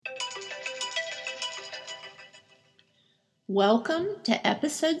Welcome to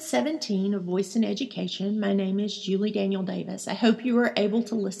episode 17 of Voice in Education. My name is Julie Daniel Davis. I hope you were able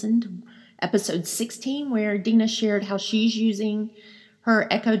to listen to episode 16 where Dina shared how she's using her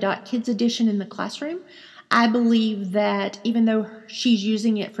Echo Dot Kids edition in the classroom. I believe that even though she's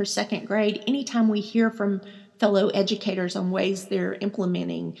using it for second grade, anytime we hear from fellow educators on ways they're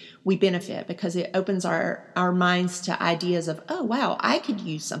implementing, we benefit because it opens our minds to ideas of, oh, wow, I could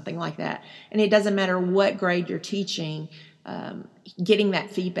use something like that. And it doesn't matter what grade you're teaching, getting that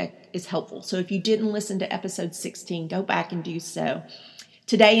feedback is helpful. So if you didn't listen to episode 16, go back and do so.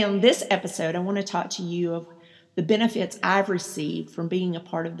 Today on this episode, I want to talk to you of the benefits I've received from being a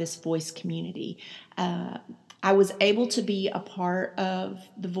part of this voice community. I was able to be a part of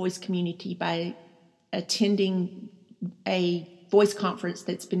the voice community by attending a voice conference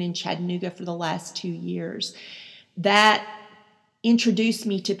that's been in Chattanooga for the last 2 years. That introduced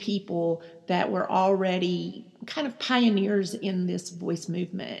me to people that were already kind of pioneers in this voice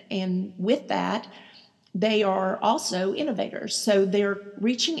movement. And with that, they are also innovators. So they're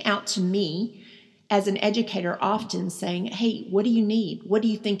reaching out to me as an educator often saying, hey, what do you need? What do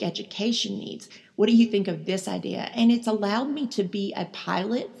you think education needs? What do you think of this idea? And it's allowed me to be a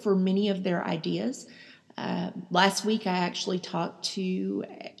pilot for many of their ideas. Last week, I actually talked to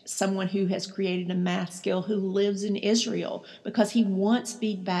someone who has created a math skill who lives in Israel because he wants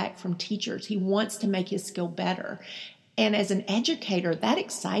feedback from teachers. He wants to make his skill better. And as an educator, that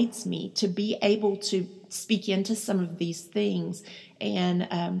excites me to be able to speak into some of these things.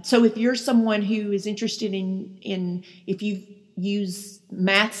 And so if you're someone who is interested in if you use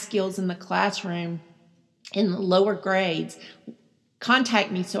math skills in the classroom in the lower grades, contact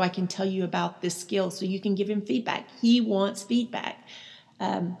me so I can tell you about this skill so you can give him feedback. He wants feedback.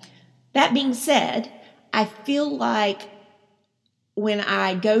 That being said, I feel like when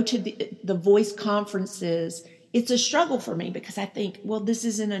I go to the voice conferences, it's a struggle for me because I think, well, this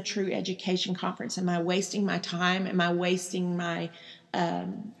isn't a true education conference. Am I wasting my time? Am I wasting my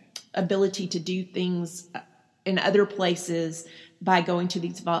ability to do things in other places by going to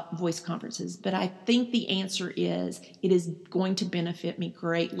these voice conferences? But I think the answer is it is going to benefit me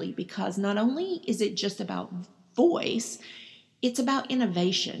greatly because not only is it just about voice, it's about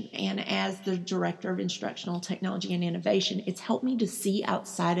innovation. And as the Director of Instructional Technology and Innovation, it's helped me to see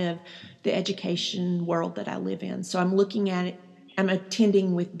outside of the education world that I live in. So I'm looking at it, I'm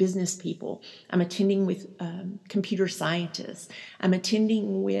attending with business people, I'm attending with computer scientists, I'm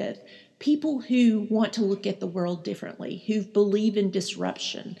attending with people who want to look at the world differently, who believe in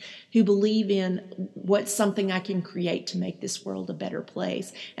disruption, who believe in what's something I can create to make this world a better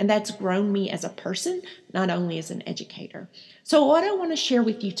place. And that's grown me as a person, not only as an educator. So what I want to share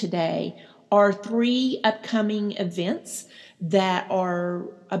with you today are 3 upcoming events that are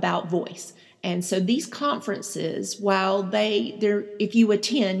about voice. And so these conferences, while they're if you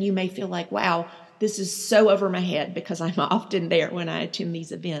attend, you may feel like, wow, this is so over my head because I'm often there when I attend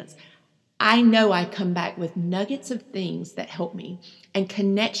these events. I know I come back with nuggets of things that help me and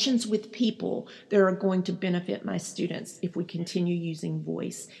connections with people that are going to benefit my students if we continue using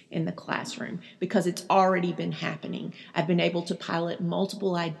voice in the classroom because it's already been happening. I've been able to pilot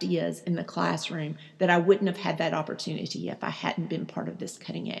multiple ideas in the classroom that I wouldn't have had that opportunity if I hadn't been part of this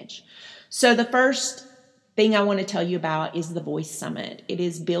cutting edge. So the first thing I want to tell you about is the Voice Summit. It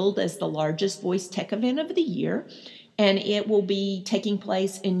is billed as the largest voice tech event of the year. And it will be taking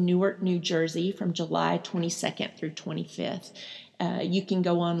place in Newark, New Jersey from July 22nd through 25th. You can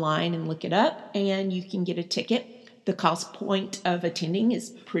go online and look it up, and you can get a ticket. The cost point of attending is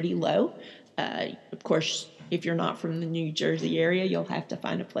pretty low. Of course, if you're not from the New Jersey area, you'll have to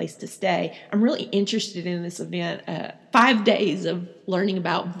find a place to stay. I'm really interested in this event. 5 days of learning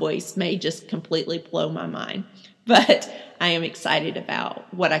about voice may just completely blow my mind. But I am excited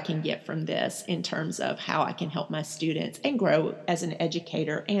about what I can get from this in terms of how I can help my students and grow as an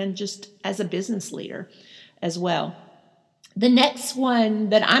educator and just as a business leader as well. The next one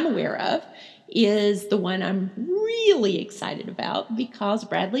that I'm aware of is the one I'm really excited about because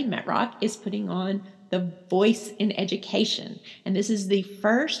Bradley Metrock is putting on the Voice in Education. And this is the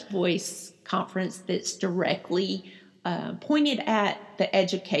first voice conference that's directly pointed at the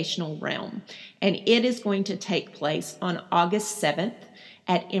educational realm. And it is going to take place on August 7th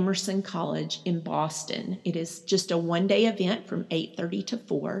at Emerson College in Boston. It is just a one-day event from 8:30 to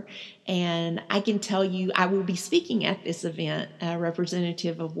 4. And I can tell you I will be speaking at this event,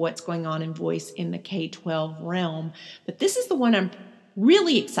 representative of what's going on in voice in the K-12 realm. But this is the one I'm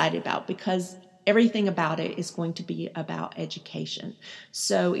really excited about because everything about it is going to be about education.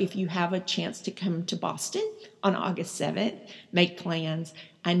 So if you have a chance to come to Boston on August 7th, make plans.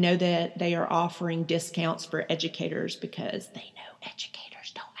 I know that they are offering discounts for educators because they know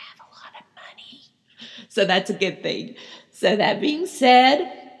educators don't have a lot of money. So that's a good thing. So that being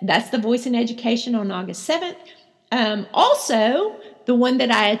said, that's the Voice in Education on August 7th. Also, the one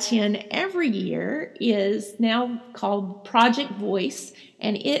that I attend every year is now called Project Voice,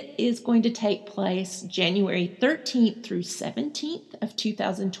 and it is going to take place January 13th through 17th of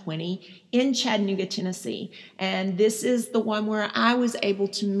 2020 in Chattanooga, Tennessee. And this is the one where I was able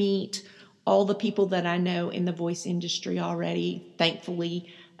to meet all the people that I know in the voice industry already.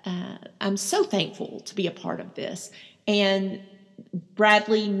 Thankfully, I'm so thankful to be a part of this. And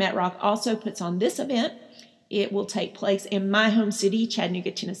Bradley Metrock also puts on this event. It will take place in my home city,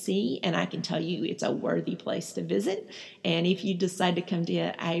 Chattanooga, Tennessee, and I can tell you it's a worthy place to visit. And if you decide to come to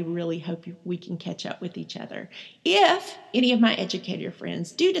it, I really hope we can catch up with each other. If any of my educator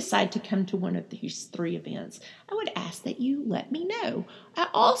friends do decide to come to one of these 3 events, I would ask that you let me know. I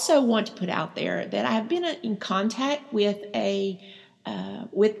also want to put out there that I've been in contact with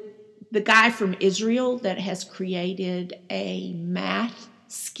with the guy from Israel that has created a math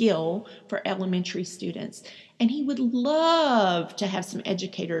skill for elementary students. And he would love to have some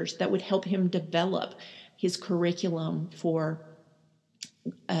educators that would help him develop his curriculum for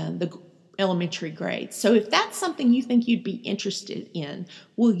the elementary grades. So if that's something you think you'd be interested in,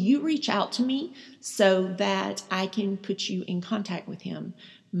 will you reach out to me so that I can put you in contact with him?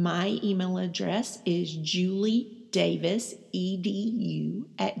 My email address is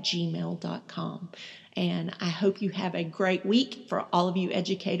juliedavisedu@gmail.com. And I hope you have a great week. For all of you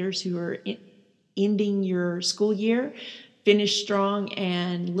educators who are ending your school year, finish strong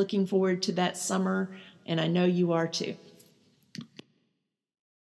and looking forward to that summer. And I know you are too.